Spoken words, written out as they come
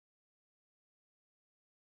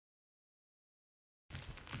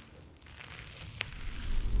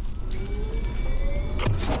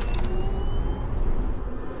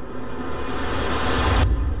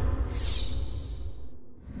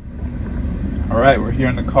All right, we're here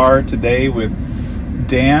in the car today with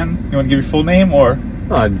Dan. You want to give your full name or?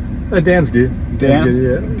 Dan's good. Dan, Dan's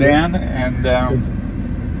good, yeah. Dan, and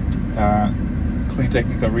clean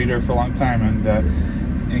technical reader for a long time, and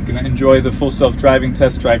you're gonna enjoy the full self-driving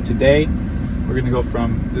test drive today. We're gonna go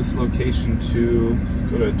from this location to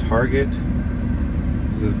go to Target.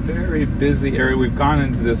 This is a very busy area. We've gone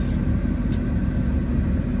into this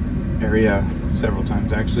area several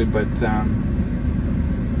times actually, but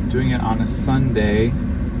doing it on a Sunday,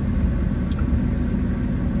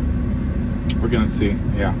 we're gonna see.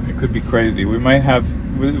 Yeah, it could be crazy. We might have,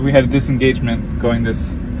 we had a disengagement going this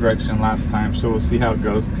direction last time, so we'll see how it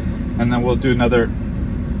goes, and then we'll do another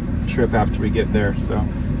trip after we get there. So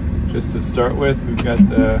just to start with, we've got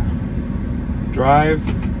the drive.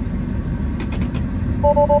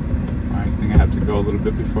 I think I have to go a little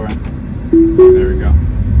bit before I, there we go.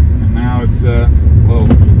 And now it's whoa.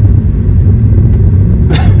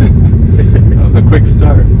 That was a quick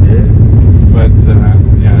start. Yeah. But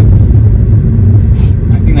yeah, it's,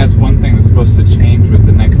 I think that's one thing that's supposed to change with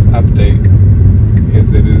the next update,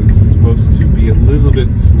 is it is supposed to be a little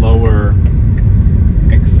bit slower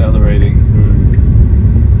accelerating.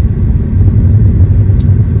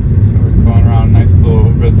 So we're going around a nice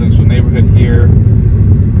little residential neighborhood here.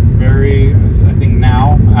 Very, I think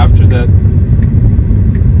now, after that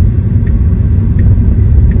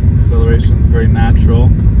acceleration is very natural.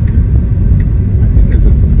 I think this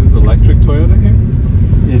is electric Toyota here?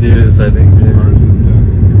 It is, I think. Yeah. Or is it,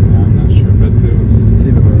 yeah, I'm not sure, but it was, I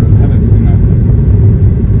haven't seen that.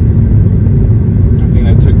 I think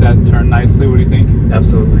that took that turn nicely. What do you think?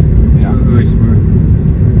 Absolutely. Yeah. Really smooth.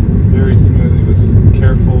 Very smooth. It was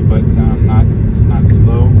careful, but not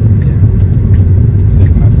slow. Yeah.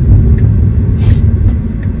 Taking us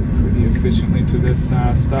pretty efficiently to this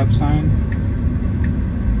stop sign.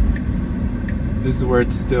 This is where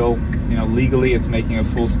it's still, you know, legally it's making a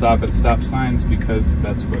full stop at stop signs because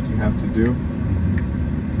that's what you have to do.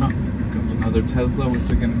 Oh, here comes another Tesla. What's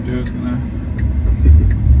it gonna do? It's gonna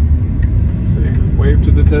see, wave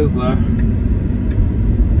to the Tesla.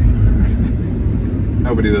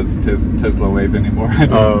 Nobody does Tesla wave anymore. I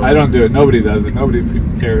don't do it. Nobody does it. Nobody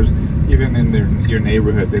cares. Even in your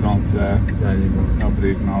neighborhood, they don't. Not anymore. Nobody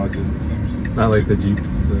acknowledges. It seems. Not like the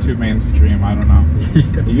Jeeps. Too mainstream. I don't know.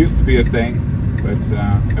 Yeah. It used to be a thing. But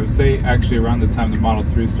I would say actually around the time the Model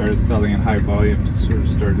 3 started selling in high volumes, it sort of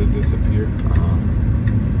started to disappear.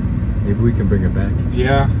 Maybe we can bring it back.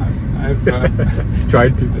 Yeah, I've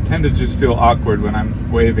tried to. I tend to just feel awkward when I'm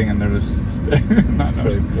waving and they're just not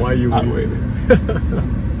why are you not waving. So,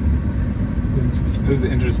 it was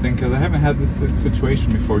interesting because I haven't had this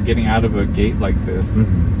situation before, getting out of a gate like this.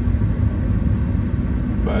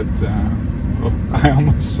 But oh, I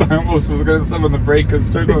almost was going to step on the brake and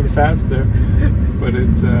start going faster, but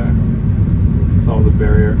it saw the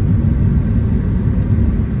barrier.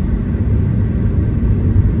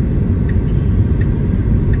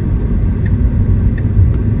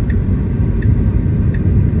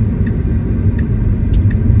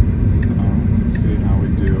 So let's see how we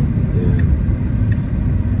do. Yeah.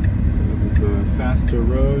 So this is a faster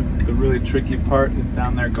road. The really tricky part is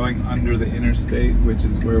down there going under the interstate, which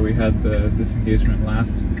is where we had the disengagement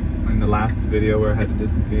in the last video where I had to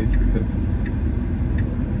disengage because,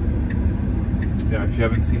 yeah, if you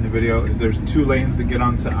haven't seen the video, there's 2 lanes that get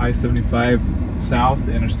onto I-75 south,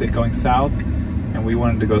 the interstate going south, and we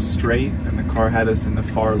wanted to go straight, and the car had us in the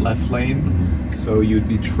far left lane, so you'd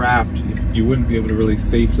be trapped. You wouldn't be able to really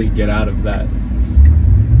safely get out of that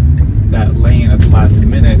lane at the last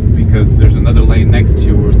minute because there's another lane next to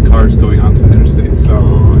you where the car's going onto the interstate. So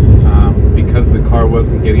because the car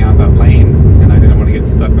wasn't getting out of that lane and I didn't want to get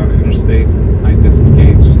stuck on the interstate, I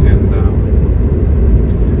disengaged, and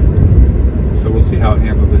so we'll see how it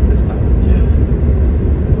handles it this time. Yeah.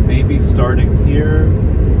 Maybe starting here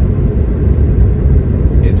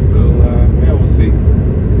it will, yeah, we'll see.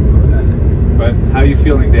 But how are you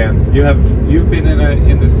feeling, Dan? You've been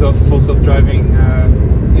in the full self-driving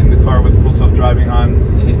in the car with full self-driving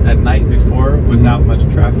on at night before without much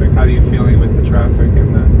traffic. How are you feeling with the traffic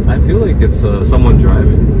and the? I feel like it's someone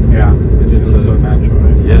driving. Yeah, it feels so natural,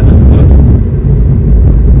 right? Yeah, it does.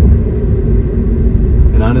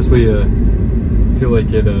 And honestly, I feel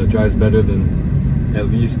like it drives better than at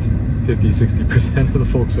least 50-60% of the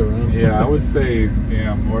folks around. Yeah, I would say,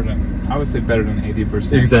 yeah, I would say better than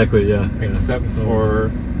 80%. Exactly, yeah. Except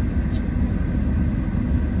for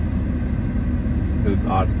those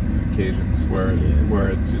odd occasions where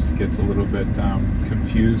it just gets a little bit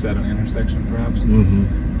confused at an intersection, perhaps.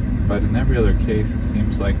 But in every other case, it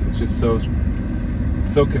seems like it's just so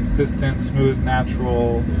consistent, smooth,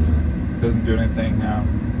 natural. Doesn't do anything.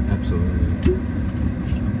 Absolutely.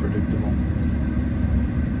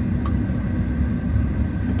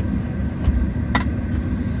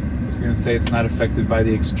 say it's not affected by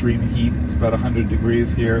the extreme heat. It's about 100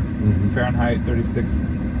 degrees here, Fahrenheit, 36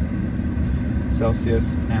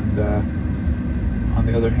 Celsius, and on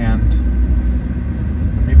the other hand,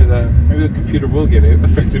 maybe the computer will get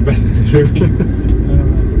affected by the extreme heat. I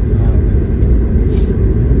don't think so.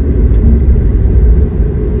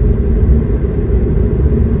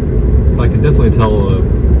 I can definitely tell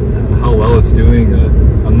how well it's doing.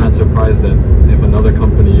 I'm not surprised that if another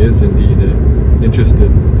company is indeed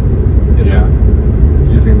interested in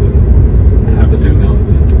using the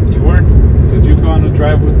technology. You weren't? Did you go on a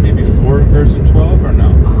drive with me before version 12 or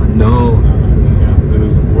no? No. Yeah,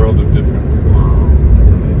 there's a world of difference. Wow,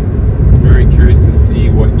 that's amazing. Very curious to see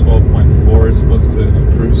what 12.4 is supposed to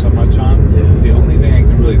improve so much on. Yeah. The only thing I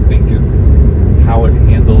can really think is how it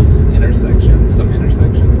handles intersections, some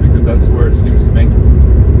intersections, because that's where it seems to make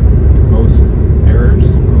most errors.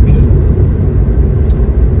 Okay.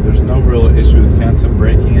 There's no real issue with phantom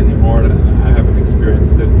braking anymore. I haven't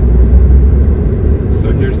experienced it.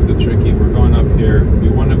 So here's the tricky. We're going up here. We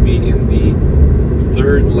want to be in the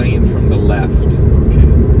third lane from the left. Okay.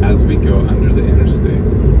 As we go under the interstate.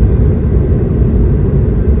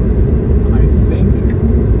 I think.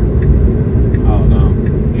 Oh no.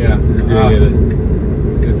 Yeah. Is it doing it?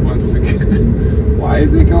 It wants to. Why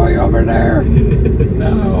is it going over there?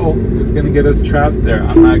 No, it's gonna get us trapped there.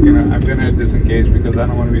 I'm gonna disengage because I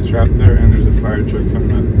don't want to be trapped there. And there's a fire truck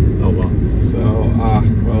coming up. Oh wow. So,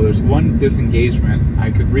 well, there's one disengagement.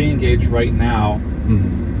 I could re-engage right now,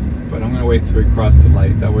 but I'm gonna wait till we cross the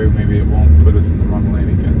light. That way, maybe it won't put us in the wrong lane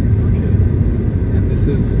again. Okay. And this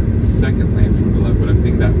is the second lane from the left, but I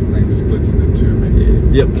think that lane splits into two. Maybe.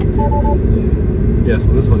 Yep. Yeah.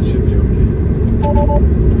 So this one should be okay.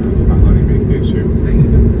 It's not letting me engage you.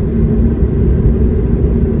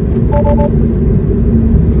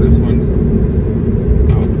 So this one,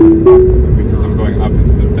 because I'm going up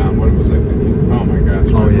instead of down. What was I thinking? Oh my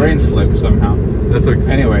gosh, my brain flipped somehow. That's okay.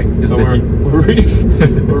 Anyway, so we're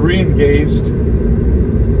re-engaged,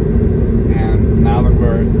 and now that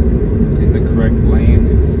we're in the correct lane,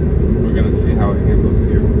 we're gonna see how it handles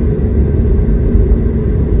here.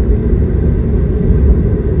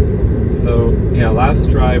 So yeah, last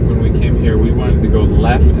drive when we came here, we wanted to go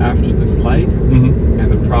left after this light,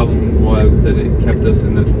 and the problem was that it kept us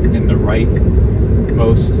in the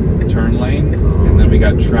rightmost turn lane, and then we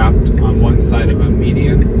got trapped on one side of a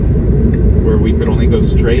median where we could only go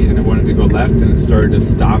straight, and it wanted to go left, and it started to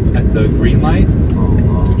stop at the green light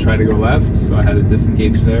to try to go left. So I had to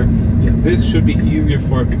disengage there. Yeah. This should be easier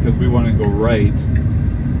for it because we want to go right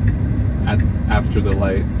after the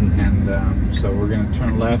light, and so we're going to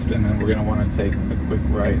turn left, and then we're going to want to take a quick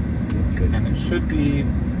right, and it should be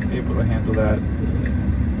able to handle that.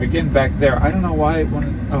 Again, back there, I don't know why it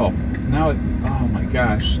wanted. Oh, now it. Oh my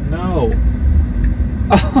gosh, no!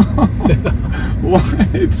 What?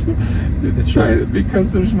 It's trying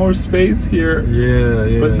because there's more space here.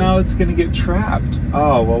 Yeah. But now it's going to get trapped.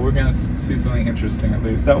 Oh well, we're going to see something interesting at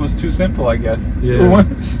least. That was too simple, I guess. Yeah.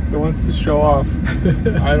 It wants to show off.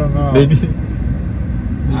 I don't know. Maybe.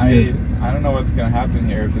 I don't know what's going to happen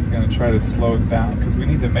here, if it's going to try to slow it down, because we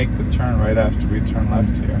need to make the turn right after we turn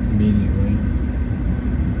left here. Immediately.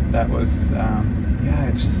 That was, yeah,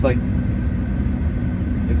 it's just like,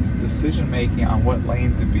 its decision making on what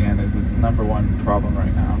lane to be in is its #1 problem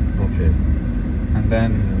right now. Okay. And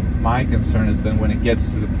then my concern is then when it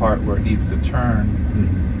gets to the part where it needs to turn,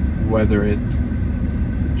 whether it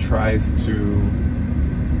tries to,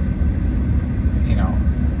 you know,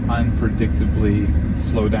 unpredictably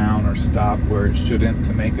slow down or stop where it shouldn't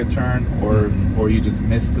to make a turn, or you just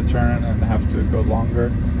miss the turn and have to go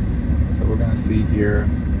longer. So we're going to see here.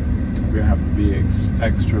 We're going to have to be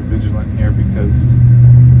extra vigilant here because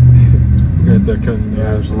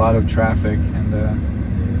there's a lot of traffic, and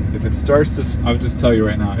if it starts to, I'll just tell you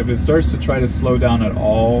right now, if it starts to try to slow down at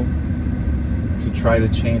all, to try to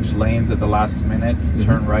change lanes at the last minute, to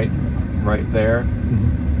turn right there,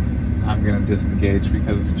 I'm going to disengage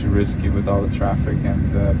because it's too risky with all the traffic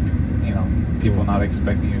and you know, people not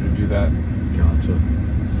expecting you to do that. Gotcha.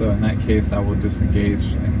 So in that case, I will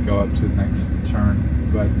disengage and go up to the next turn.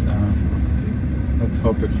 But let's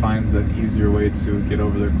hope it finds an easier way to get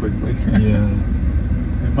over there quickly. Yeah.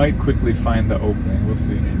 It might quickly find the opening. We'll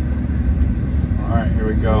see. All right, here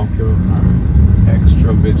we go.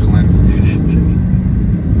 Extra vigilant.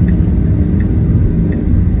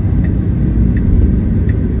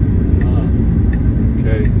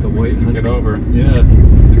 Okay, the white to get over. Yeah.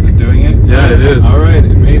 Is it doing it? Yeah, it is. All right,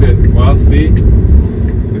 it made it. Well, see,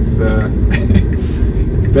 it's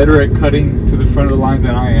it's better at cutting to the front of the line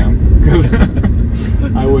than I am, because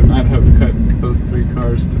I would not have cut those 3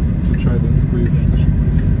 cars to try to squeeze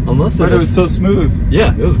in. unless But it was so smooth.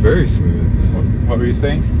 Yeah, it was very smooth. What were you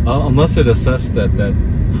saying? Unless it assessed that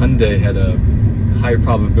Hyundai had a high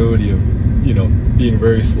probability of, you know, being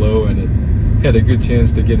very slow, and it had a good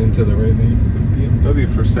chance to get into the right lane. It's a BMW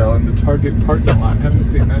for sale in the Target parking lot. I haven't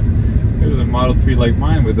seen that. There's a Model 3 like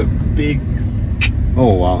mine with a big.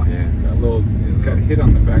 Oh wow, yeah. Got hit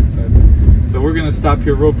on the backside. So we're gonna stop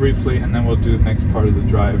here real briefly, and then we'll do the next part of the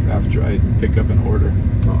drive after I pick up an order.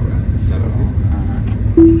 All right. So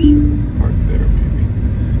park there maybe.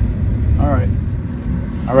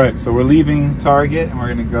 All right. So we're leaving Target, and we're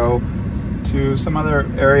gonna go to some other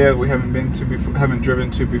area we haven't been to before, haven't driven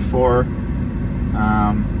to before,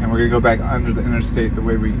 and we're gonna go back under the interstate the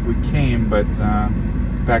way we came, but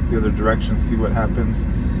back the other direction, see what happens.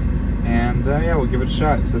 And yeah, we'll give it a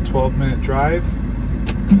shot. It's a 12-minute drive.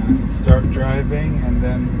 Start driving, and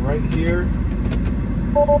then right here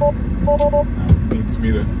needs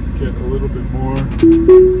me to get a little bit more.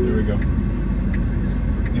 There we go.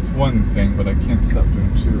 It's one thing, but I can't stop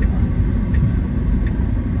doing two.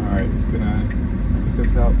 All right, it's gonna take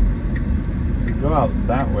us out. We could go out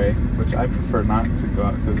that way, which I prefer not to go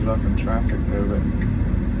out because there's often traffic there. But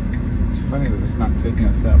it's funny that it's not taking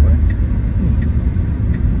us that way.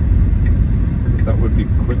 That would be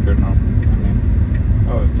quicker. No, I mean,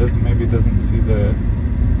 oh, it doesn't. Maybe it doesn't see the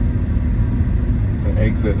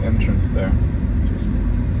exit entrance there. Interesting.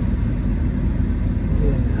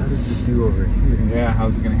 Yeah. How does it do over here? Yeah.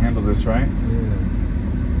 How's it gonna handle this, right? Yeah.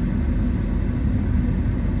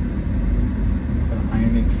 Got an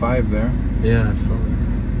Ioniq 5 there. Yeah, I saw that.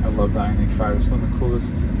 I love the Ioniq 5. It's one of the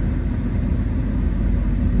coolest.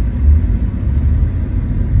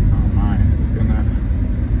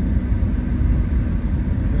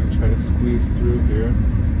 Try to squeeze through here.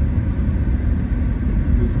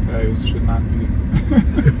 This guy should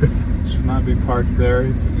not be parked there.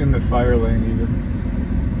 He's in the fire lane even.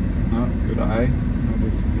 Oh, good eye.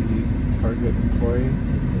 Notice the Target employee.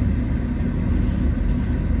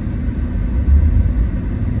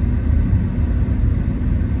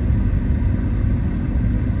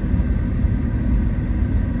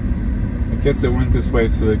 I guess it went this way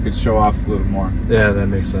so they could show off a little more. Yeah, that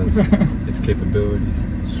makes sense. Its capabilities.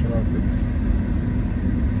 Show off its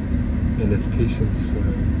and its patience for.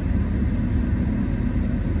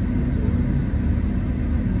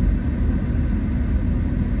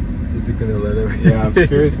 Is it gonna let it? Yeah, I was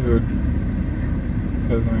curious if it would,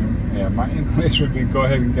 because I mean, yeah, my inclination would be go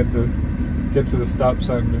ahead and get to the stop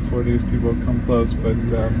sign before these people come close, but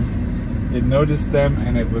it noticed them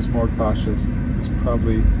and it was more cautious. It's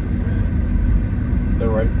probably the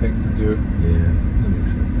right thing to do. Yeah, that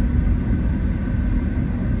makes sense.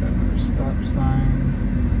 Stop sign.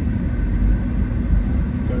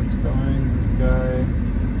 Starts going. This guy.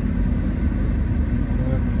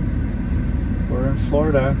 Yep. We're in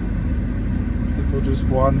Florida. People just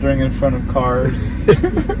wandering in front of cars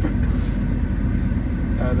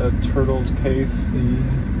at a turtle's pace.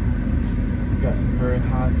 It's gotten very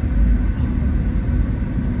hot.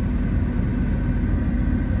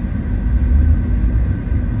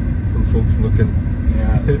 Some folks looking.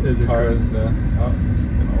 Yeah, this car is. Oh, it's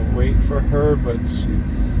gonna wait for her, but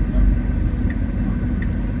she's.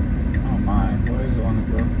 Oh my! Where does it want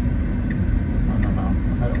to go? Oh no!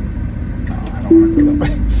 I don't want to go that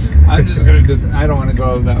way. I'm just gonna I don't want to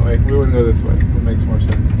go that way. We want to go this way. It makes more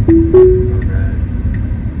sense. Alright.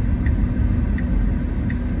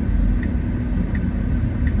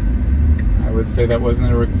 I would say that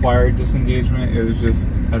wasn't a required disengagement. It was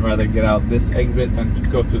just I'd rather get out this exit than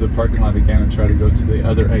go through the parking lot again and try to go to the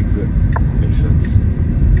other exit. Makes sense. And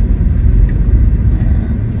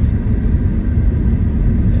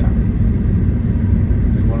yeah,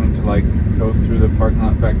 we wanted to like go through the parking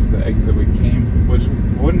lot back to the exit we came, which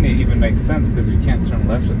wouldn't even make sense because you can't turn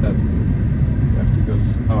left at that. You have to go.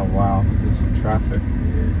 Oh wow, this is some traffic.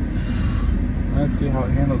 Let's see how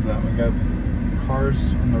it handles that. We got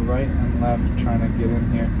cars on the right and left trying to get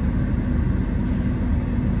in here.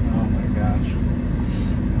 Oh my gosh.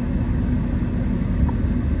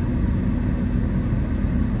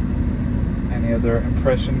 Any other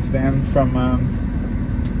impressions, Dan, from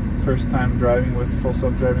first time driving with full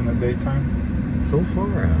self-driving in the daytime? So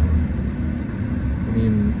far, I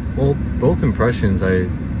mean, well, both impressions, I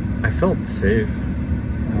felt safe.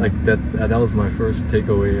 Yeah. Like that was my first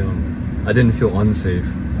takeaway. I didn't feel unsafe.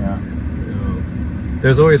 Yeah.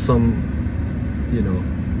 There's always some,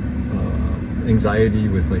 anxiety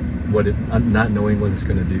with like not knowing what it's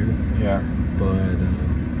gonna do. Yeah. But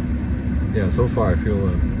yeah, so far I feel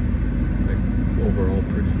like overall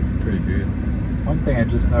pretty good. One thing I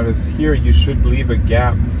just noticed here, you should leave a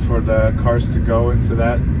gap for the cars to go into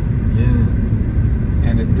that. Yeah.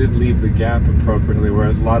 and it did leave the gap appropriately,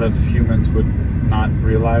 whereas a lot of humans would not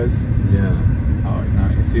realize. Yeah. Oh no,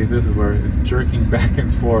 you see, this is where it's jerking back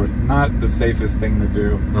and forth. Not the safest thing to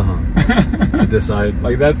do. To decide.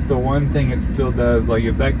 Like, that's the one thing it still does. Like,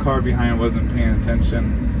 if that car behind wasn't paying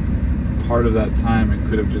attention, part of that time it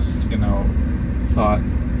could have just, you know, thought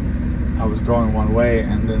I was going one way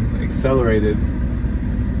and then accelerated,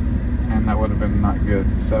 and that would have been not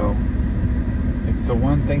good. So it's the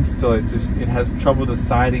one thing still, it has trouble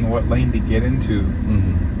deciding what lane to get into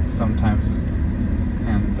sometimes.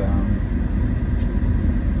 And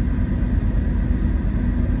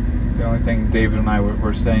the only thing David and I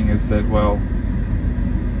were saying is that, well,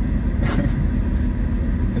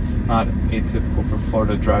 it's not atypical for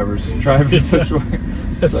Florida drivers to drive in such a way.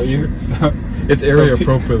 It's area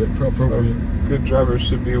appropriate. So good drivers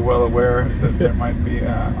should be well aware that there might be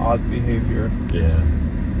odd behavior. Yeah.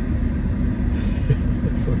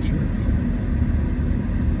 That's so true.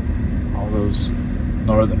 All those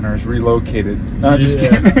Northerners relocated. No, just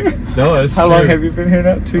kidding. No, that's How true. long have you been here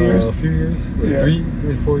now? 2 years? A few years. Like Yeah. 3,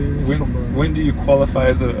 4 years. When do you qualify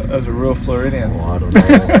as a real Floridian? Oh, I don't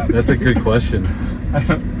know. That's a good question.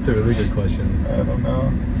 It's a really good question. I don't know.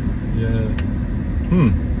 Yeah.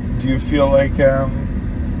 Do you feel like do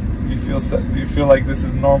you feel like this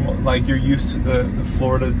is normal? Like you're used to the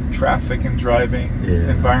Florida traffic and driving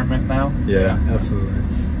environment now? Yeah, absolutely.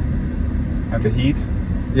 And the heat?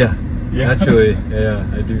 Yeah. Yeah. Actually, yeah,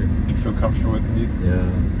 I do. You feel comfortable with the heat? Yeah,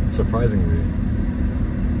 surprisingly.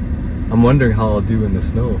 I'm wondering how I'll do in the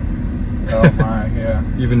snow. Oh my, yeah.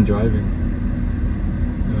 Even driving.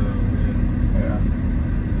 Oh man. Yeah.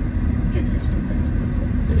 Get used to things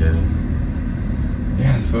quickly. Yeah.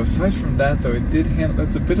 Yeah, so aside from that though, it did handle,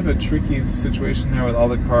 that's a bit of a tricky situation there with all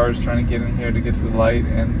the cars trying to get in here to get to the light,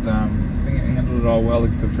 and I think it handled it all well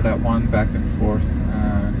except for that one back and forth,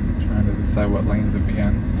 trying to decide what lane to be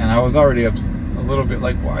in. And I was already up a little bit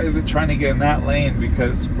like, why is it trying to get in that lane?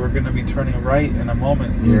 Because we're going to be turning right in a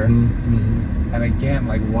moment here. And again,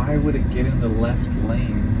 like, why would it get in the left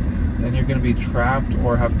lane? Then you're going to be trapped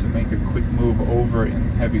or have to make a quick move over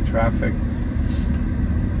in heavy traffic.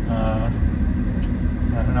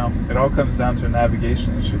 I don't know. It all comes down to a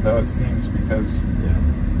navigation issue, though, it seems, because... Yeah.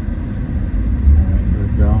 Alright, here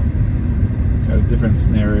we go. Got a different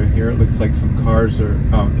scenario here. It looks like some cars are...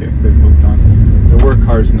 Oh, okay, they've moved on. There were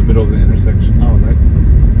cars in the middle of the intersection. Oh, that...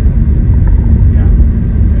 Yeah,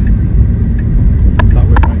 okay. I thought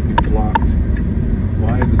we might be blocked.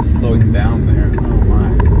 Why is it slowing down there? Oh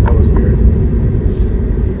my, that was weird.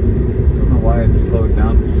 Don't know why it slowed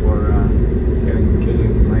down before getting into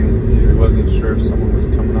this lane. I wasn't sure if someone was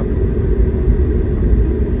coming up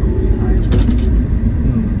behind us.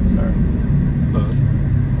 Sorry.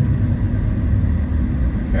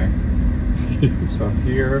 Okay. So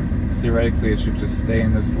here, theoretically, it should just stay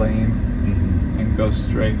in this lane and go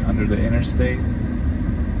straight under the interstate.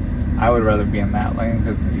 I would rather be in that lane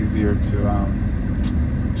because it's easier to,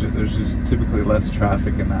 there's just typically less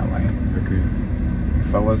traffic in that lane. Agreed.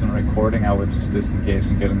 If I wasn't recording, I would just disengage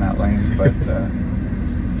and get in that lane, but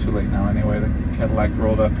it's too late now anyway. The Cadillac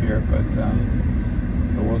rolled up here, but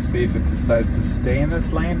we'll see if it decides to stay in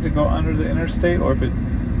this lane to go under the interstate, or if it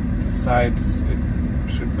decides it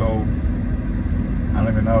should go, I don't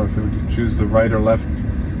even know if it would choose the right or left.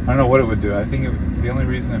 I don't know what it would do. I think the only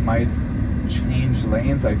reason it might change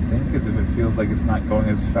lanes, I think, is if it feels like it's not going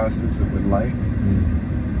as fast as it would like.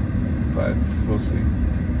 But we'll see.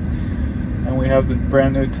 And we have the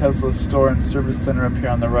brand new Tesla store and service center up here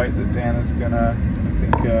on the right that Dan is gonna, I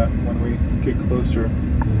think, when we get closer,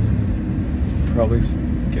 probably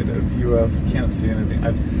get a view of. Can't see anything.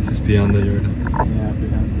 Just beyond the yard house. Yeah,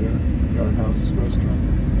 behind the Yard House restaurant.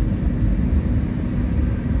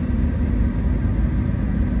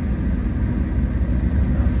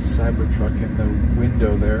 Cybertruck in the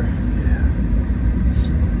window there. Yeah.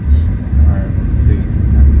 Alright, let's see.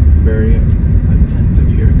 I'm very attentive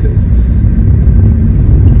here because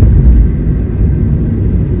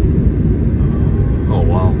oh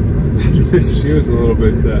wow. she was a little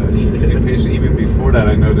bit impatient. Even before that,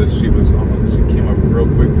 I noticed she came up real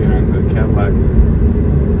quick behind the Cadillac.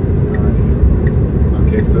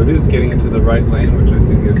 Okay, so it is getting into the right lane, which I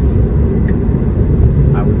think is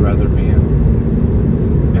I would rather be in.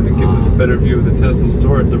 And it gives us a better view of the Tesla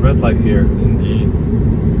store at the red light here. Indeed.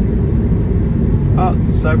 Oh,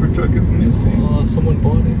 the Cybertruck is missing. Oh, someone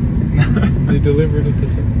bought it. They delivered it to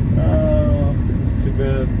someone. Oh, that's too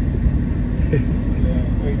bad. Yeah,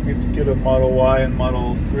 we get to get a Model Y and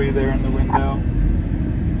Model 3 there in the window.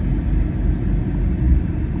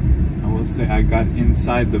 I will say I got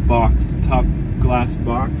inside the box, the top glass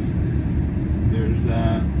box. It There's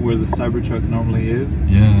where the Cybertruck normally is.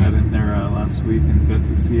 Yeah. Got in there last week and got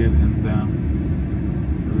to see it, and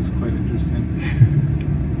it was quite interesting.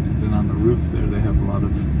 And then on the roof there, they have a lot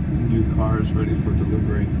of new cars ready for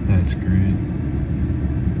delivery. That's great.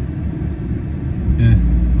 Yeah,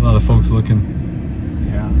 a lot of folks looking.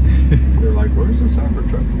 Yeah. They're like, where's the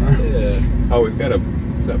Cybertruck? Yeah. Oh, we've got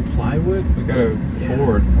is that plywood? We got a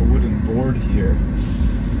board, a wooden board here.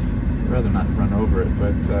 I'd rather not run over it,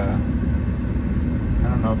 but I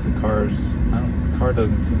don't know if the car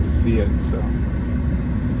doesn't seem to see it, so.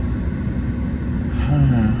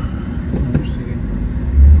 Let's see.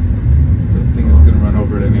 Don't think it's going to run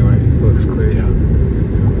over it anyway. It looks clear. Yeah.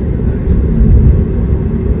 Nice.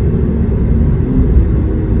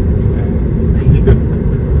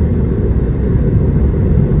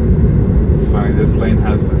 It's funny, this lane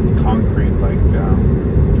has this concrete, like,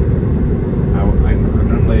 I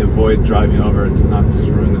normally avoid driving over it to not just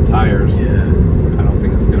ruin the tires. Yeah. I don't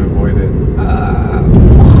think it's going to avoid it. Yeah.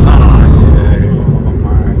 Oh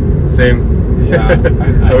my. Same. Yeah.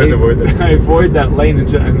 I always avoid that. I avoid that lane, and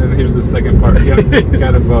then here's the second part. Yep,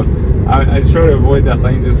 got it both. I try to avoid that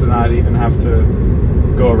lane just to not even have to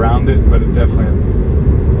go around it, but it definitely,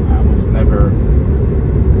 I almost never.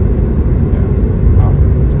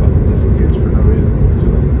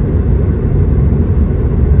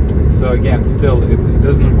 So again, still, it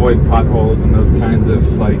doesn't avoid potholes and those kinds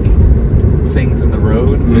of like things in the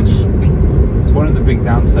road, which is one of the big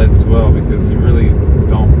downsides as well, because you really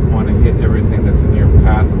don't want to hit everything that's in your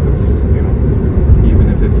path. That's, you know, even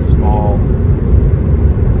if it's small.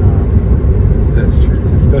 That's true.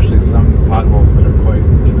 Especially some potholes that are quite,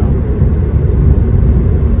 you know,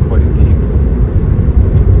 quite deep.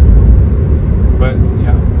 But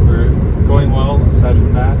yeah, we're going well aside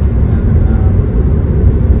from that.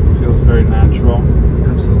 Feels very natural.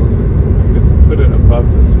 Absolutely. I could put it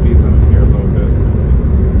above the speed limit here a little bit.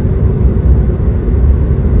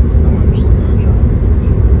 So I'm just going to drive.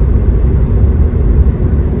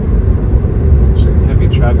 Actually, heavy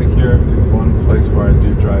traffic here is one place where I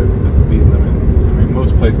do drive the speed limit. I mean,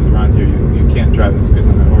 most places around here you can't drive the speed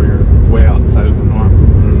limit, or you're way outside of the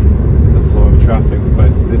norm, the flow of traffic.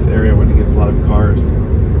 But this area, when it gets a lot of cars,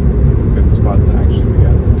 is a good spot to actually be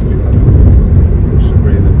at the speed limit.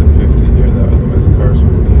 Raise it to 50 here, though, otherwise cars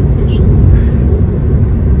would be impatient.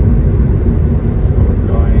 So we're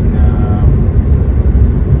going.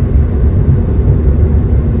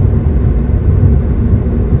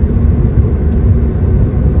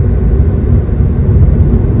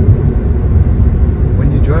 When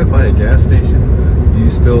you drive by a gas station, do you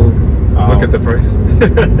still look at the price?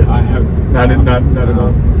 I have not at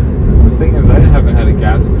all. The thing is, I haven't had a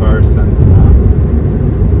gas car since.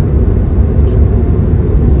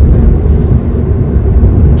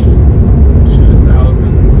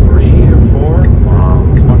 2003 or 4. Wow.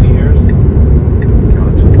 20 years.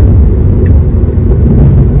 Gotcha.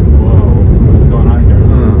 Whoa, what's going on here?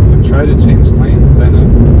 So I tried to change lanes, then it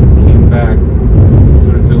came back.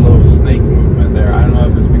 Sort of did a little snake movement there. I don't know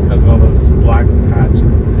if it's because of all those black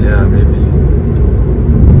patches. Yeah, maybe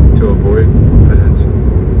to avoid potential.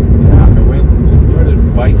 Yeah, I started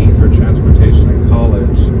biking for transportation in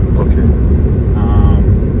college. Okay.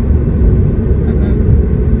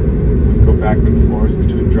 Back and forth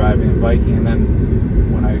between driving and biking, and then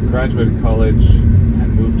when I graduated college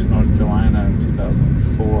and moved to North Carolina in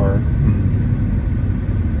 2004,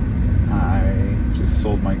 I just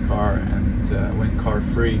sold my car and went car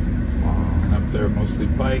free. And up there mostly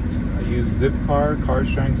biked. I used Zipcar, car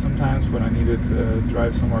sharing sometimes when I needed to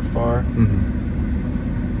drive somewhere far.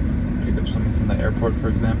 Pick up someone from the airport, for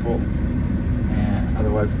example, and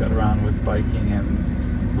otherwise got around with biking and a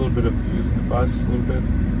little bit of using the bus, a little bit.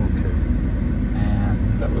 Okay.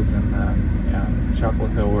 That was in Chapel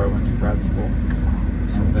Hill, where I went to grad school.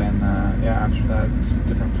 And then after that,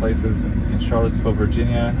 different places in Charlottesville,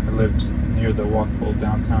 Virginia. I lived near the walkable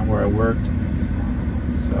downtown where I worked,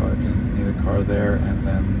 so I didn't need a car there. And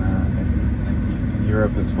then in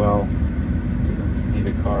Europe as well, didn't need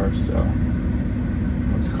a car, so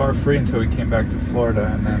I was car free until we came back to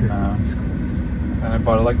Florida. And then then I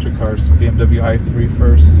bought electric cars, BMW i3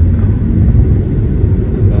 first,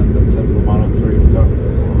 and then the Tesla Model 3. So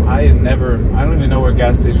I don't even know where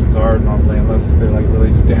gas stations are normally, unless they like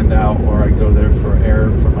really stand out, or I go there for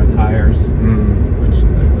air for my tires, which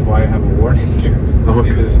is why I have a warning here.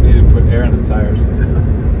 Okay. Need to put air in the tires.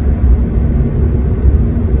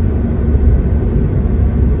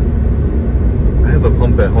 I have a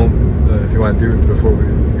pump at home if you want to do it before we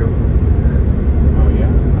go. Oh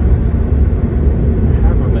yeah, I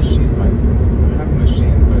have a machine. But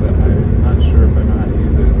I'm not sure if I know how to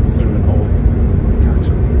use it. It's sort of an old.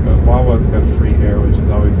 Gotcha. But Wawa's got free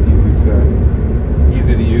always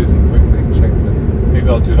easy to use and quickly check the. Maybe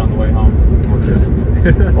I'll do it on the way home. Okay.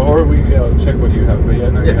 Or we check what you have. But yeah,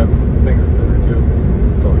 no, you have things to do.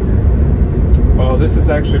 It's all good. Well, this is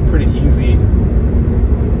actually pretty easy.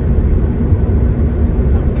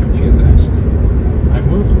 I'm confused actually. I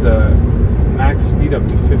moved the max speed up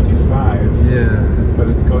to 55. Yeah. But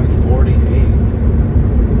it's going 48.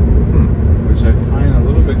 Which I find a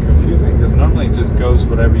little bit confusing because normally it just goes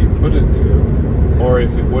whatever you put it to. Or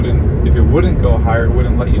if it wouldn't go higher, it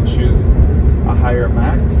wouldn't let you choose a higher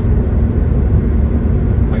max.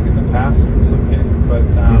 Like in the past in some cases.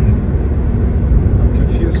 But I'm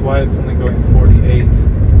confused why it's only going 48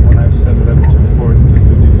 when I've set it up to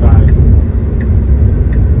 55.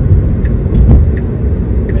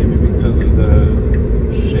 Maybe because of the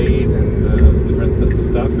shade and the different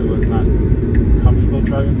stuff, it was not comfortable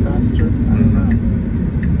driving faster. I don't know.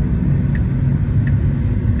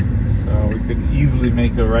 So we could easily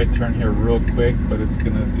make a right turn here real quick, but it's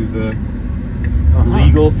gonna do the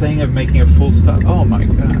legal thing of making a full stop. Oh my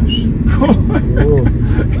gosh.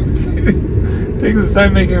 Takes some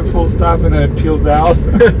time making a full stop and then it peels out.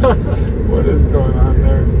 What is going on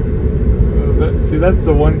there? See, that's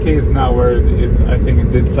the one case now where I think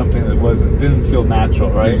it did something that didn't feel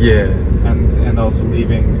natural, right? Yeah. And also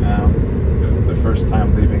leaving the first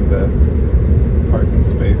time leaving the parking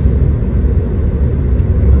space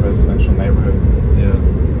in the residential neighborhood. Yeah.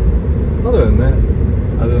 Other than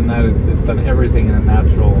that, it's done everything in a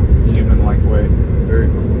natural, human-like way. Very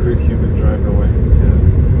good human driver way. Yeah.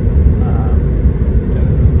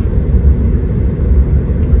 This is a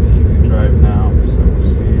pretty easy drive now. So we'll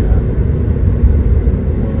see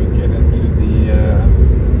when we get into the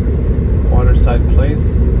Waterside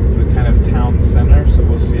Place. It's a kind of town center, so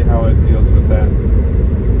we'll see how it deals with that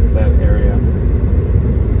area.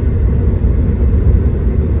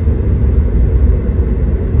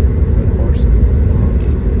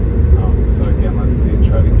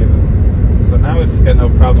 So now it's got no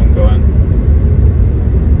problem going.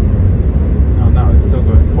 Oh no, it's still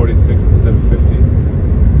going 46 instead of 50.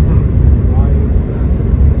 Why is that?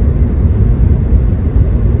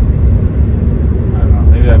 I don't know.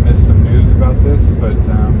 Maybe I missed some news about this, but it's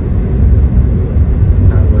not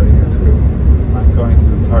letting us go. It's not going to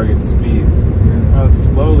the target speed. Yeah. Well, it's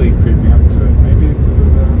slowly creeping up to it. Maybe it's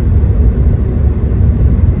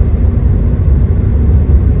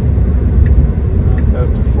up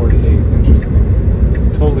to 48. Interesting. It's a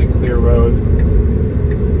totally clear road,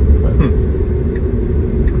 but yeah,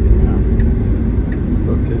 it's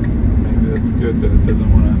okay. Maybe that's good that it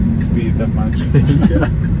doesn't want to speed that much. Yeah.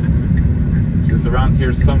 Just around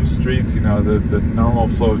here, some streets, the normal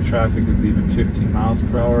flow of traffic is even 15 miles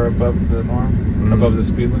per hour above the norm, above the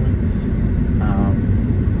speed limit.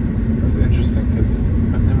 It's interesting because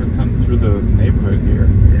I've never come through the neighborhood here.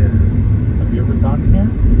 Yeah. Have you ever gone here?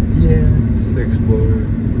 Yeah, just to explore.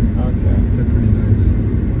 Okay. It's pretty nice.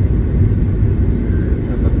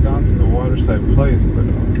 Because I've gone to the Waterside Place, but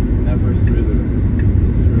never through a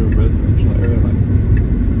residential area like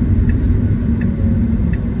this.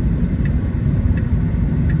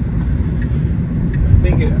 I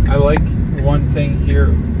think I like one thing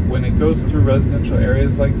here. When it goes through residential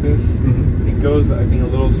areas like this, it goes, I think, a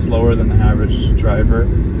little slower than the average driver.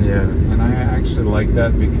 Yeah. And I actually like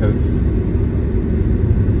that because,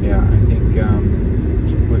 yeah, I think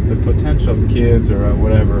with the potential of kids or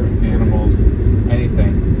whatever, animals,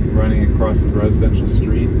 anything running across the residential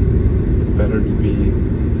street, it's better to be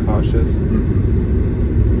cautious,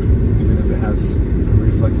 even if it has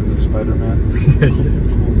reflexes of Spider-Man.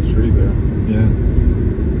 It's a little tree there. Yeah.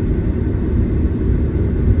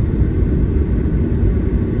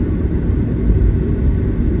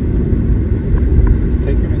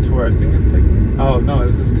 I think it's taking. Oh no,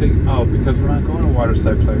 this is taking. Oh, because we're not going to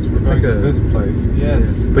Waterside Place. We're going to this place.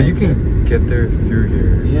 Yes, yeah. But you can get there through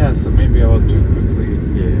here. Yeah, so maybe I'll do it quickly.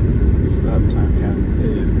 Yeah, we still have time. Yeah.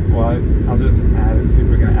 Well, I'll just add it. See if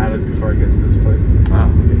we can add it before I get to this place. Ah,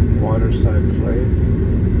 okay. Waterside Place.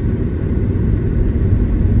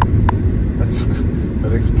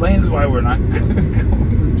 That explains why we're not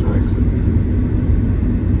going this direction.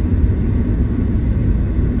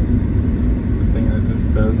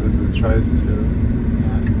 Does is it tries to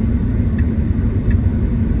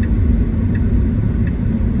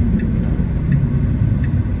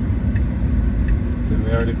Did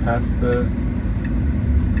we already pass the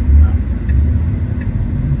no.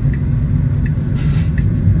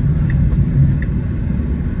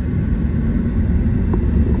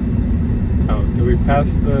 Oh, did we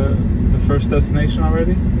pass the first destination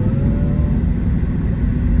already?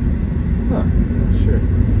 Huh, not sure.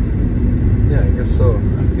 Yeah, I guess so.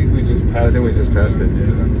 I think we just passed. I think we just passed it. Yeah.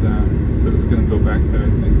 Didn't, but it's gonna go back there. I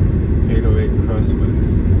think 808 Crossway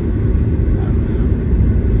Avenue.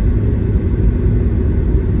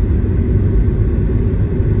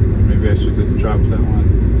 Or maybe I should just drop that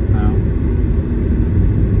one now.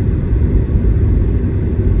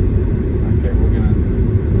 Okay, we're gonna.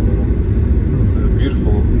 This is a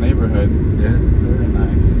beautiful neighborhood. Yeah. Very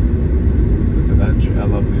nice. Look at that tree. I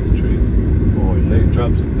love these trees. Oh yeah.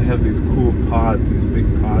 They have these cool pods, these big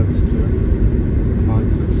pods too.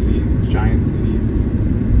 Pods of seeds, giant seeds.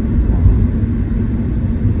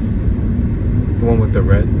 The one with the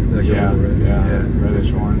red. Like Yeah, the red. yeah,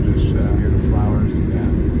 reddish orangish. Beautiful flowers. Yeah.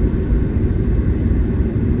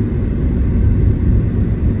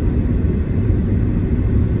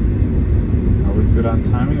 Are we good on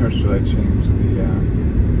timing, or should I change the?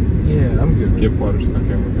 Yeah, I'm good. Skip waters.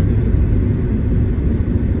 Okay, we're good.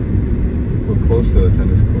 We're close to the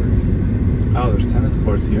tennis courts. Oh, there's tennis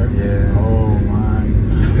courts here. Yeah. Oh my.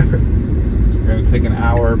 We're gonna take an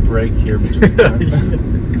hour break here between them.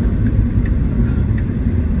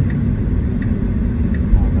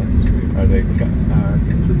 Oh, that's sweet. Are they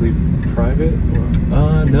completely private?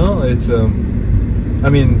 Or? No, it's I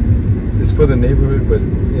mean, it's for the neighborhood, but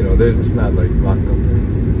you know, it's not like locked up or anything.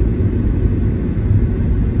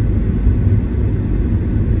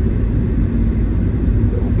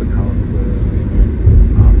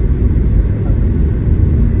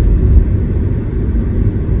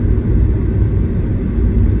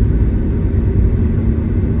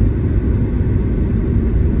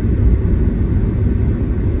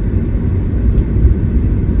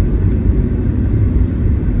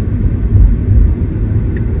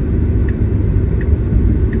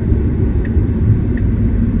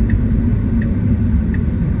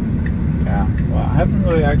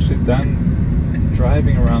 Actually done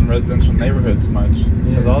driving around residential neighborhoods much,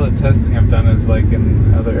 because all the testing I've done is like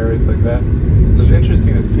in other areas like that. So it's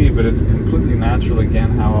interesting to see, but it's completely natural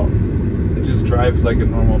again how it just drives like a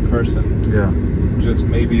normal person. Yeah. Just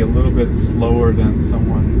maybe a little bit slower than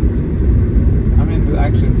someone. I mean,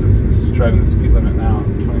 actually, it's just driving the speed limit now,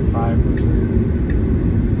 25, which is.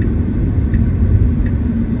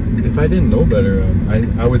 If I didn't know better,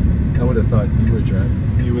 I would have thought you were driving.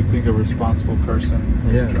 You would think a responsible person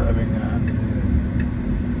was driving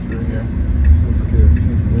through here. That's good.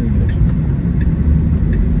 That's very good.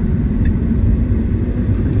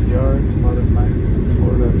 Pretty yards, a lot of nice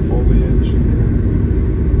Florida foliage.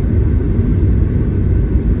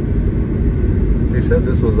 They said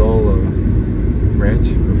this was all ranch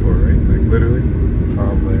before, right? Like literally?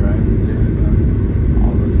 Probably, right? It's,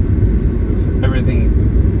 all this, everything.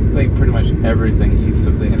 Like pretty much everything east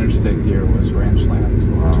of the interstate here was ranch land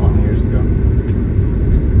 20 years ago.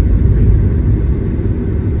 That's crazy.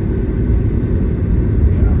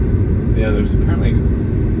 Yeah, there's apparently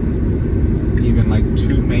even like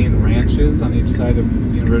 2 main ranches on each side of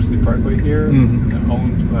University Parkway here,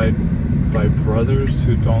 owned by brothers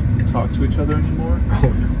who don't talk to each other anymore. Oh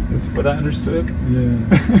no. That's what I understood. Yeah.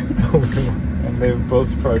 Oh come on. And they've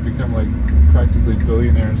both probably become like practically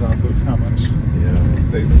billionaires off of how much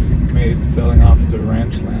they've made selling off their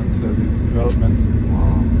ranch land to these developments.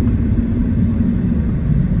 Wow.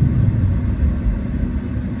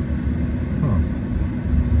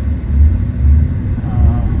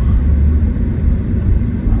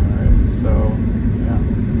 Alright, so yeah.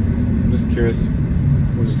 I'm just curious.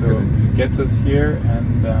 So it gets us here,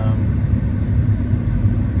 and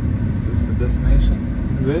is this the destination?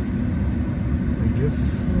 Is it? I guess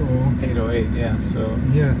so. 808, yeah, so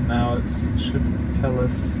now it should tell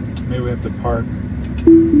us maybe we have to park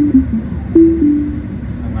and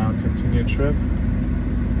now continue trip.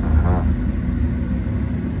 I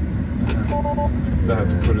still have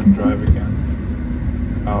to put in drive again.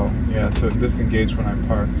 Oh yeah, so it disengaged when I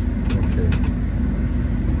parked. Okay.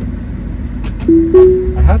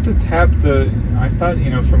 I have to tap I thought,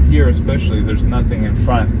 from here especially, there's nothing in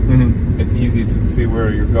front. It's easy to see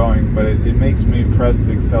where you're going, but it makes me press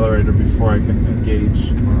the accelerator before I can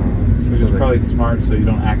engage. Which is probably smart, so you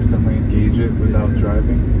don't accidentally engage it without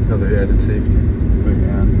driving. Another added safety. But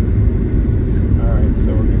yeah. Alright,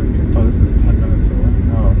 so we're gonna get, this is 10 minutes away.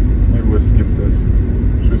 Oh, maybe we'll skip this.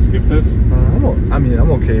 Should we skip this?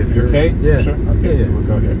 I'm okay if you're okay? Yeah. Sure? Okay, so we'll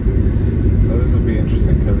go here. So this will be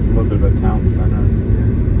interesting because it's a little bit of a town center.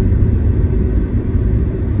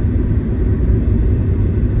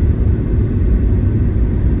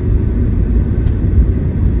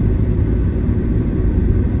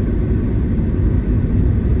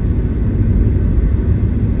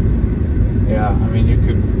 Yeah, I mean, you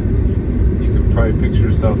could probably picture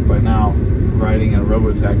yourself by now riding in a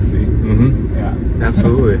robotaxi. Yeah,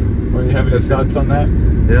 absolutely. Well, you have any thoughts on that?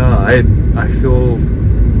 Yeah, I feel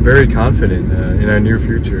very confident in our near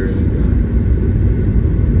future. And,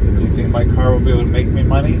 you think my car will be able to make me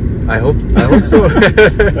money? I hope so.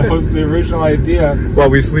 That was the original idea. While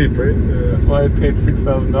we sleep, right? That's why I paid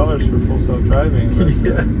 $6,000 for full self-driving.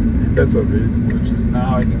 Yeah, that's amazing. Which is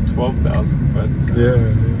now I think $12,000. But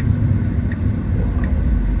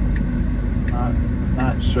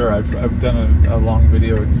not sure. I've done a long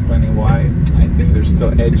video explaining why I think there's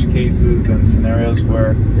still edge cases and scenarios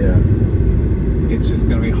where it's just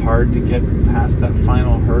going to be hard to get past that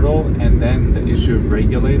final hurdle, and then the issue of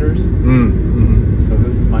regulators. So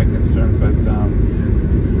this is my concern, but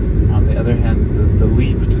on the other hand, the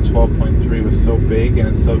leap to 12.3 was so big and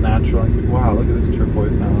it's so natural. And wow, look at this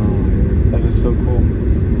turquoise house. That is so cool.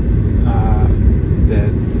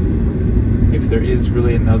 That if there is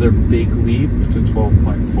really another big leap to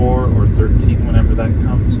 12.4 or 13, whenever that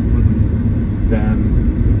comes, then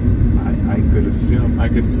I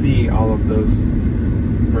could see all of those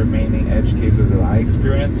remaining edge cases that I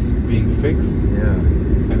experience being fixed.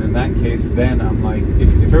 And in that case, then I'm like,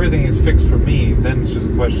 if everything is fixed for me, then it's just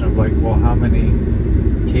a question of like, well, how many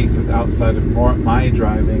cases outside of my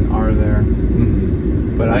driving are there?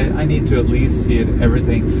 But I need to at least see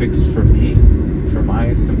everything fixed for me, for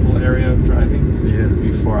my simple area of driving,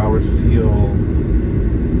 before I would feel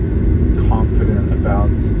confident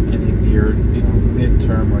about any near,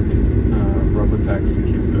 midterm or robotaxi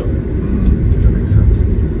capability. That makes sense.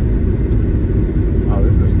 Oh,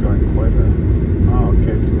 this is going quite a... Oh,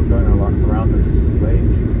 okay, so we're going a lot around this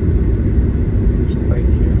lake. There's a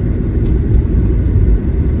lake here.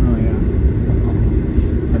 Oh, yeah.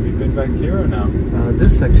 Have you been back here or no?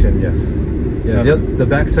 This section, yes. Yeah, the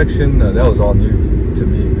back section, that was all new to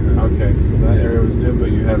me. Okay, so that area was new,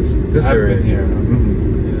 but you have this area been here.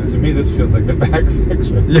 To me, this feels like the back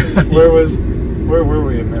section. Where were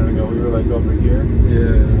we a minute ago? We were like over here.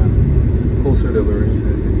 Closer to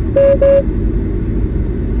Lorraine, I think.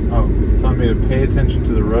 Oh, it's telling me to pay attention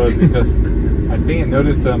to the road because I think it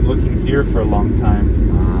noticed that I'm looking here for a long time.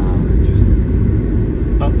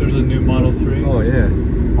 Interesting. Oh, there's a new Model 3. Oh, yeah.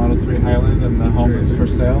 Model 3 Highland, and the home is for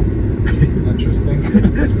sale. Interesting.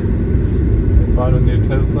 They bought a new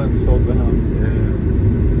Tesla and sold the house.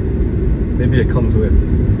 Maybe it comes with.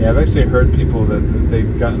 Yeah, I've actually heard people that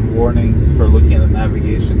they've gotten warnings for looking at the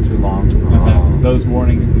navigation too long. And those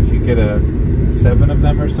warnings, if you get 7 of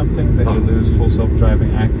them or something, then you lose full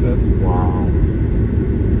self-driving access. Wow.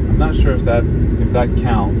 I'm not sure if that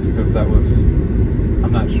counts, because that was...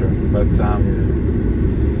 I'm not sure, but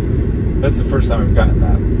that's the first time I've gotten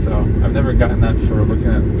that. So I've never gotten that for looking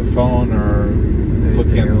at the phone or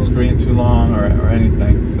looking at the screen too long or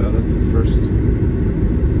anything. So that's the first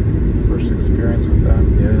experience with that.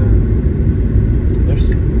 There's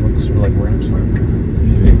looks sort of like ranch land.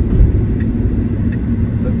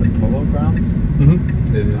 Is that the Polo Grounds?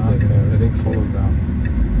 It is. Okay, I think so. Polo Grounds.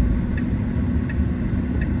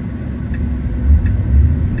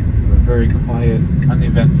 It's a very quiet,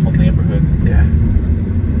 uneventful neighborhood.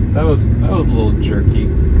 That was a little jerky.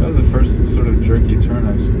 That was the first sort of jerky turn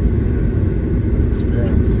I've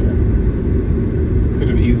experienced here. Could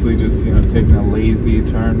have easily just taken a lazy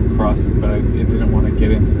turn across, but it didn't want to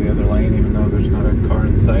get into the other lane, even though there's not a car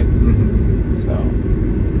in sight. So,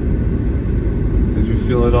 did you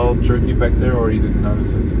feel it all jerky back there, or you didn't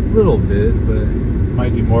notice it? A little bit, but it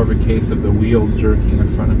might be more of a case of the wheel jerking in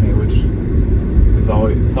front of me, which is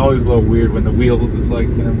always a little weird when the wheels is like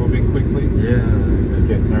moving quickly. I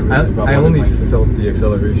get nervous about. I only felt the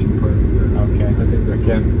acceleration part. Okay, I think that's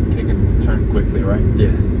again taking the turn quickly, right?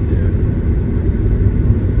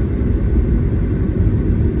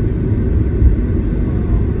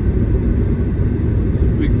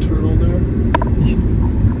 Big turtle there.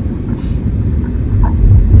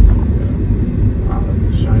 Wow, that's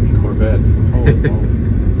a shiny Corvette.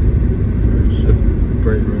 Very it's a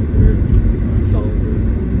bright red, solid red.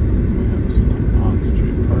 We have some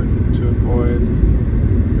on-street parking to avoid.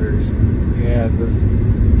 Very smooth. Yeah, it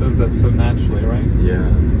does that so naturally, right?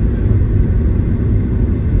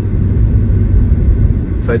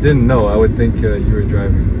 If I didn't know, I would think you were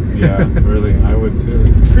driving. Yeah, really, I would too.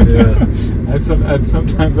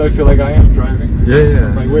 Sometimes I feel like I am driving.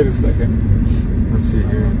 I'm like, wait a second. Let's see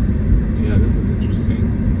here. Yeah, this is interesting.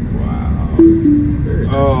 Wow. Very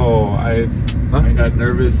nice. Oh, I got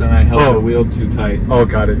nervous and I held the wheel too tight. Oh,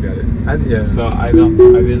 got it. So I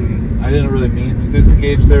didn't really mean to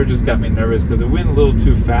disengage there. It just got me nervous because it went a little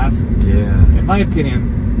too fast. In my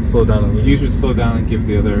opinion, slow down a little. You should slow down and give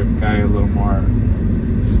the other guy a little more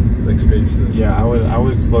space. I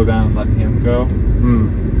would slow down and let him go.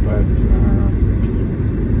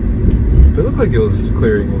 But It looked like it was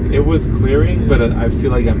clearing. Okay. It was clearing, Yeah. but I feel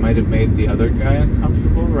like I might have made the other guy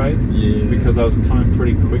uncomfortable, right? Yeah. Because I was coming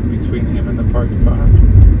pretty quick between him and the parked car.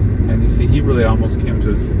 And you see, he really almost came to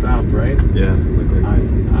a stop, right? Yeah, looked like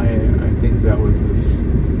I think that was a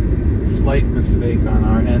slight mistake on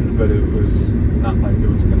our end, but it was not like it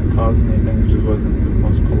was going to cause anything. It just wasn't the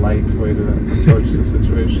most polite way to approach the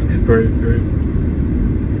situation. Right.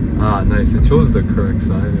 Ah, nice. It shows the correct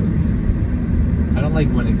side at least. I don't like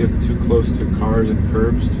when it gets too close to cars and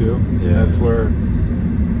curbs too. Yeah. That's where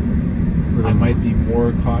I might be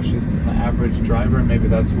more cautious than the average driver. Maybe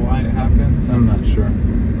that's why it happens. I'm not sure.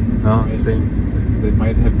 No, same. They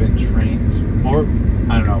might have been trained more.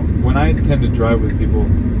 I don't know. When I tend to drive with people,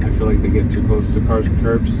 I feel like they get too close to cars and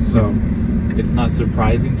curbs. So it's not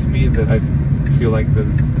surprising to me that I feel like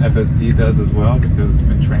this FSD does as well, because it's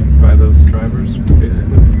been trained by those drivers,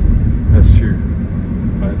 basically. That's true.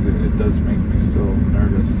 But it does make me still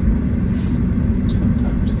nervous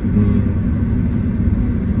sometimes.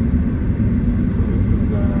 So this is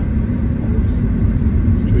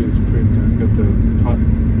this tree is pretty new. It's got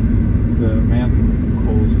the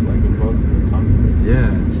manholes like above the concrete.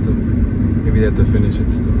 Yeah, it's still. Maybe they have to finish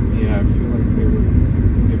it still. Yeah, I feel like they would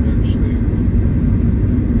eventually.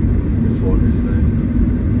 There's water side.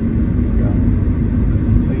 Yeah,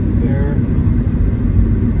 it's lake there.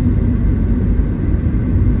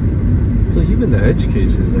 So even the edge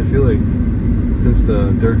cases, I feel like since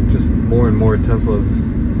there are just more and more Teslas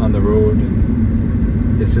on the road,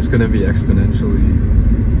 and it's just going to be exponentially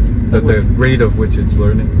the rate of which it's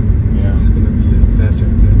learning. It's just going to be faster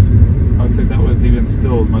and faster. I would say that was even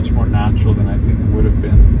still much more natural than I think it would have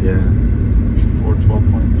been. Yeah. Before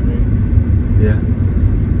 12.3. Yeah.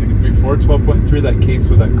 I think before 12.3, that case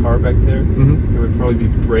with that car back there, it would probably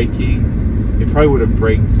be braking. It probably would have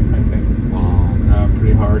braked, I think.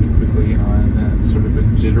 Pretty hard quickly, and then sort of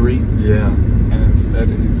been jittery. Yeah. And instead,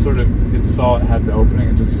 it saw it had the opening,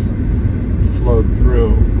 it just flowed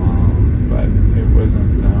through. But it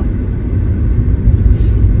wasn't.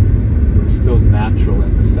 It was still natural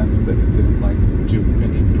in the sense that it didn't like do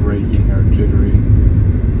any braking or jittery.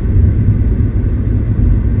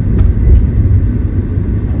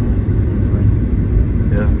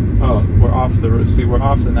 Yeah. Oh, we're off the road. See, we're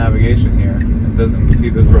off the navigation here. It doesn't see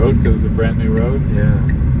the road because it's a brand new road. Yeah.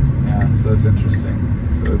 Yeah, so that's interesting.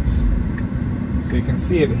 So you can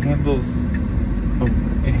see it handles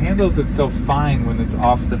itself fine when it's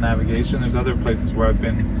off the navigation. There's other places where I've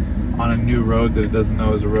been on a new road that it doesn't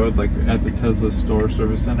know is a road, like at the Tesla store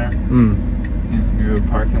service center. In a new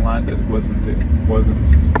parking lot that wasn't a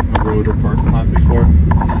road or parking lot before.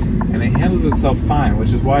 And it handles itself fine,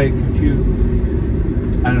 which is why it confused.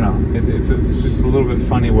 I don't know. It's just a little bit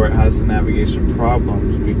funny where it has the navigation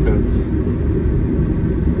problems, because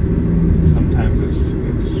sometimes it's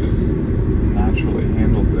just naturally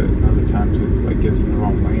handles it, and other times it's like gets in the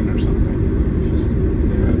wrong lane or something.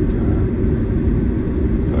 But,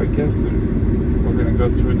 so I guess we're gonna go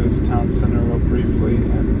through this town center real briefly,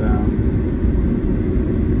 and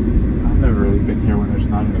I've never really been here when there's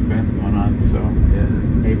not an event going on, so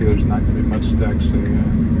maybe there's not gonna be much to actually.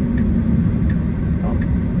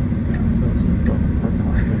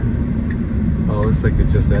 Oh, looks like it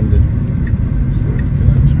just ended. So it's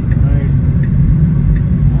gonna turn right.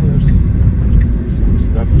 Oh, there's some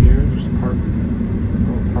stuff here. There's little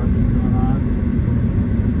parking going on.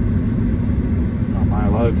 Oh my, a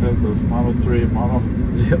lot of Teslas. Model 3, Model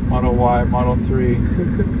Y, Model 3.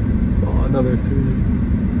 Oh, another 3.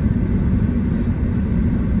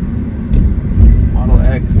 Model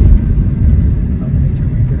X. How many can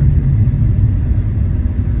we get?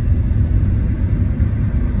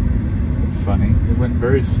 Funny. It went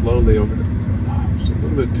very slowly over the. Just a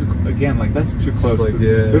little bit too. Again, like that's too close. Like,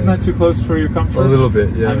 Isn't that too close for your comfort? A little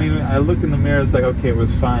bit, yeah. I mean, I look in the mirror. It's like, okay, it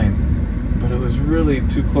was fine, but it was really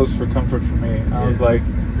too close for comfort for me. I was like,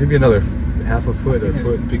 maybe another half a foot, a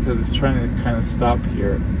foot, because it's trying to kind of stop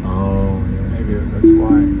here. Oh, yeah. Maybe that's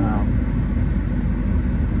why.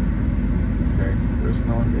 Okay, there's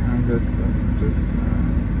no one behind us, so just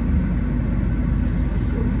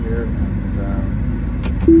go here and.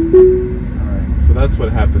 So that's what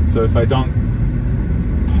happens. So if I don't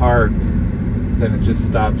park, then it just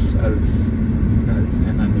stops as,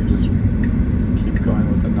 and then you just keep going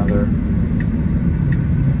with another.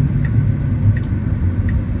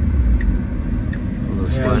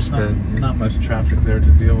 Splash pad. Not much traffic there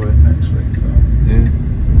to deal with, actually. So. Yep.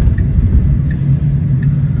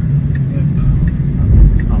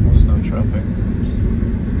 Almost no traffic.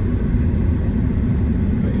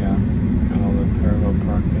 But yeah, got all the parallel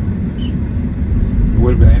parking. It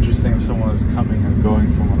would have been interesting if someone was coming and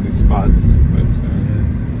going from one of these spots, but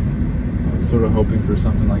sort of hoping for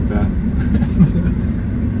something like that.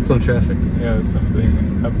 Some traffic. Yeah,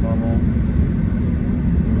 something abnormal.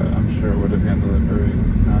 But I'm sure it would have handled it very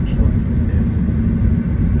naturally.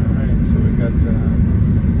 Yeah. Alright, so we got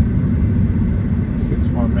 6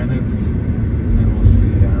 more minutes, and we'll see.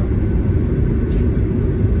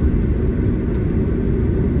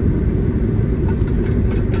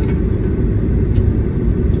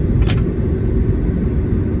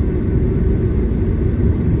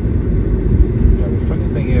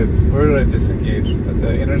 Where did I disengage? At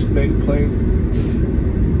the interstate place? And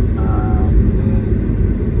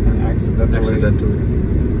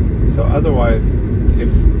accidentally. So otherwise,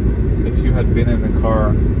 if you had been in the car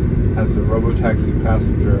as a robotaxi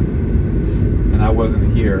passenger and I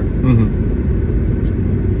wasn't here,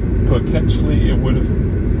 potentially it would have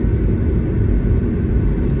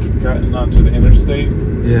gotten onto the interstate.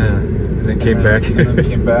 Yeah, and then came back. And then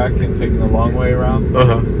came back and taken the long way around.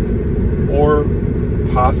 Or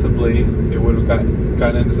possibly it would have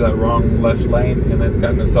gotten into that wrong left lane and then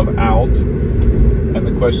gotten itself out. And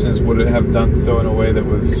the question is, would it have done so in a way that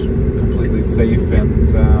was completely safe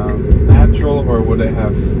and natural, or would it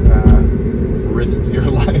have risked your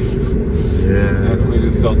life? Yeah, and we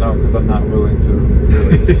just don't know, because I'm not willing to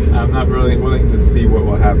really. I'm not really willing to see what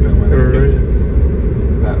will happen when it gets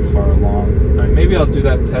that far along. I mean, maybe I'll do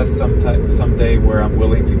that test someday where I'm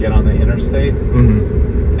willing to get on the interstate,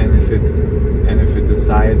 and if it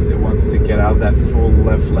decides it wants to get out of that full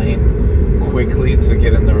left lane quickly to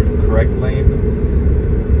get in the correct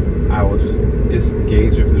lane, I will just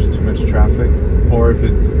disengage if there's too much traffic. Or if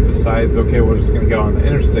it decides, okay, we're just going to go on the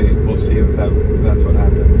interstate, we'll see if that's what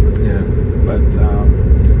happens. Yeah. But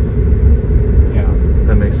yeah,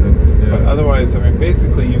 that makes sense. Yeah. But otherwise, I mean,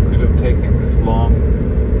 basically, you could have taken this long,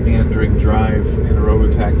 meandering drive in a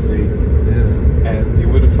robotaxi, and you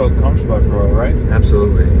would have felt comfortable for a while, right?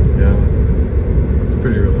 Absolutely. Yeah. It's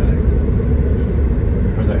pretty relaxed.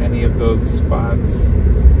 Are there any of those spots,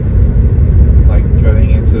 like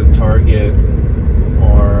going into Target,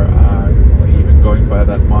 or even going by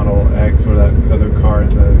that Model X or that other car in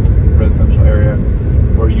the residential area,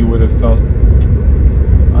 where you would have felt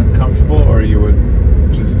uncomfortable, or you would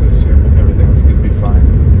just assume everything was going to be fine?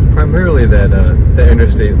 Primarily that the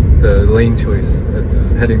interstate, the lane choice,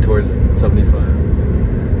 heading towards 75.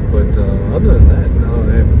 But other than that, no,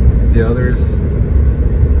 the others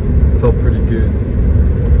felt pretty good.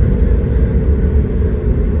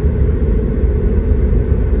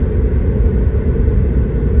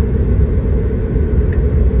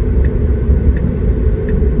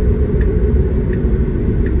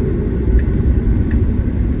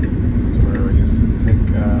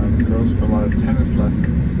 Tennis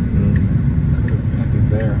lessons. Could have ended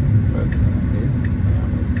there, but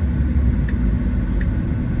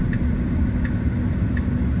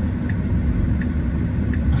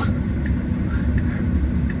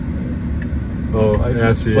oh,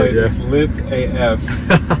 license yeah, plate is lit AF.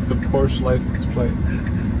 The Porsche license plate.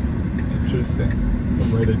 Interesting. I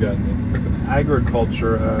might have gotten it. It's an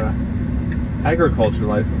agriculture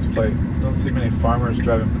license plate. Don't see many farmers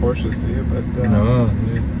driving Porsches, do you? But no.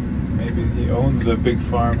 Yeah. Maybe he owns a big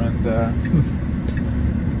farm and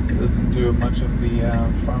doesn't do much of the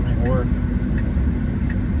farming work.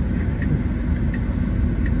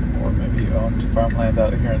 Or maybe he owned farmland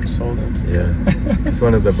out here and sold it. Yeah. It's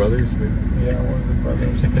one of the brothers, maybe. Yeah, one of the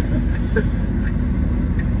brothers.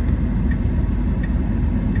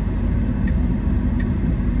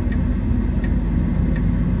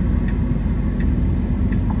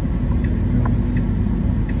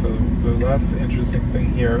 That's the interesting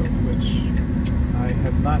thing here, which I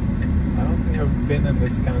don't think I've been in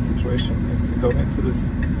this kind of situation, is to go into this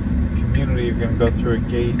community. You're going to go through a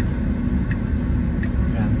gate,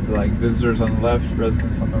 and like visitors on the left,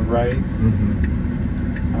 residents on the right.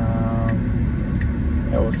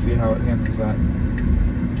 Yeah, we'll see how it handles that.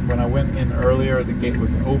 When I went in earlier, the gate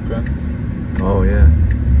was open. Oh yeah.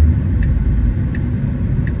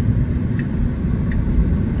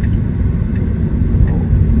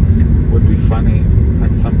 Funny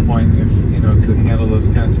at some point if, to handle those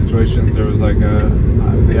kind of situations, there was like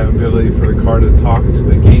the ability for the car to talk to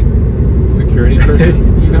the gate security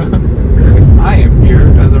person. I am here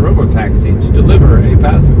as a robotaxi to deliver a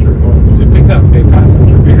passenger, or to pick up a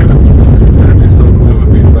passenger. That'd be so cool. It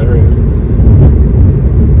would be hilarious.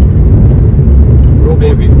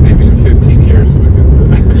 Maybe in 15 years we get to.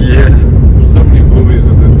 Yeah. There's so many movies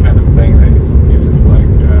with this kind of thing that you just like.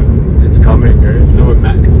 It's coming, right? It's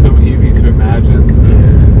so easy to imagine. So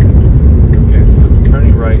okay, so it's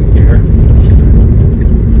turning right here.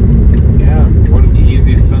 Yeah, what an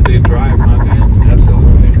easy Sunday drive, huh, Dan?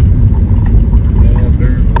 Absolutely. Yeah,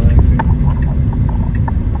 very relaxing.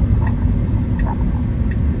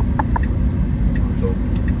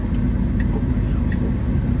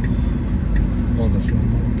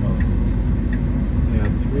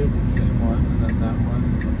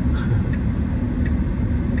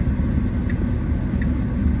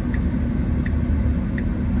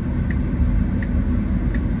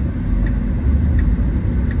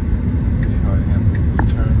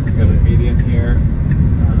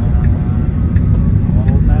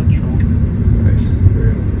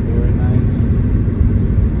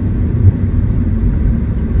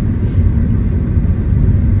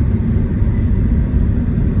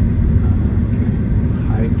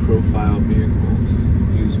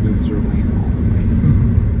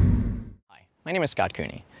 My name is Scott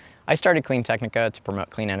Cooney. I started Clean Technica to promote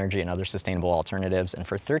clean energy and other sustainable alternatives, and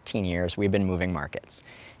for 13 years we've been moving markets.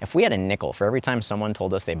 If we had a nickel for every time someone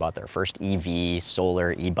told us they bought their first EV,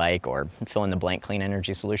 solar, e-bike, or fill in the blank clean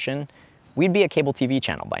energy solution, we'd be a cable TV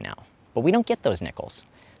channel by now. But we don't get those nickels.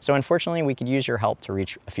 So unfortunately, we could use your help to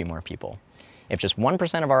reach a few more people. If just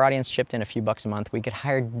 1% of our audience chipped in a few bucks a month, we could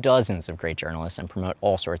hire dozens of great journalists and promote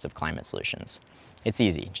all sorts of climate solutions. It's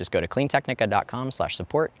easy. Just go to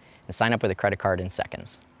cleantechnica.com/support and sign up with a credit card in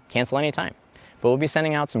seconds. Cancel anytime. But we'll be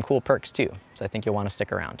sending out some cool perks too, so I think you'll want to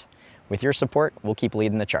stick around. With your support, we'll keep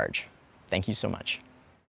leading the charge. Thank you so much.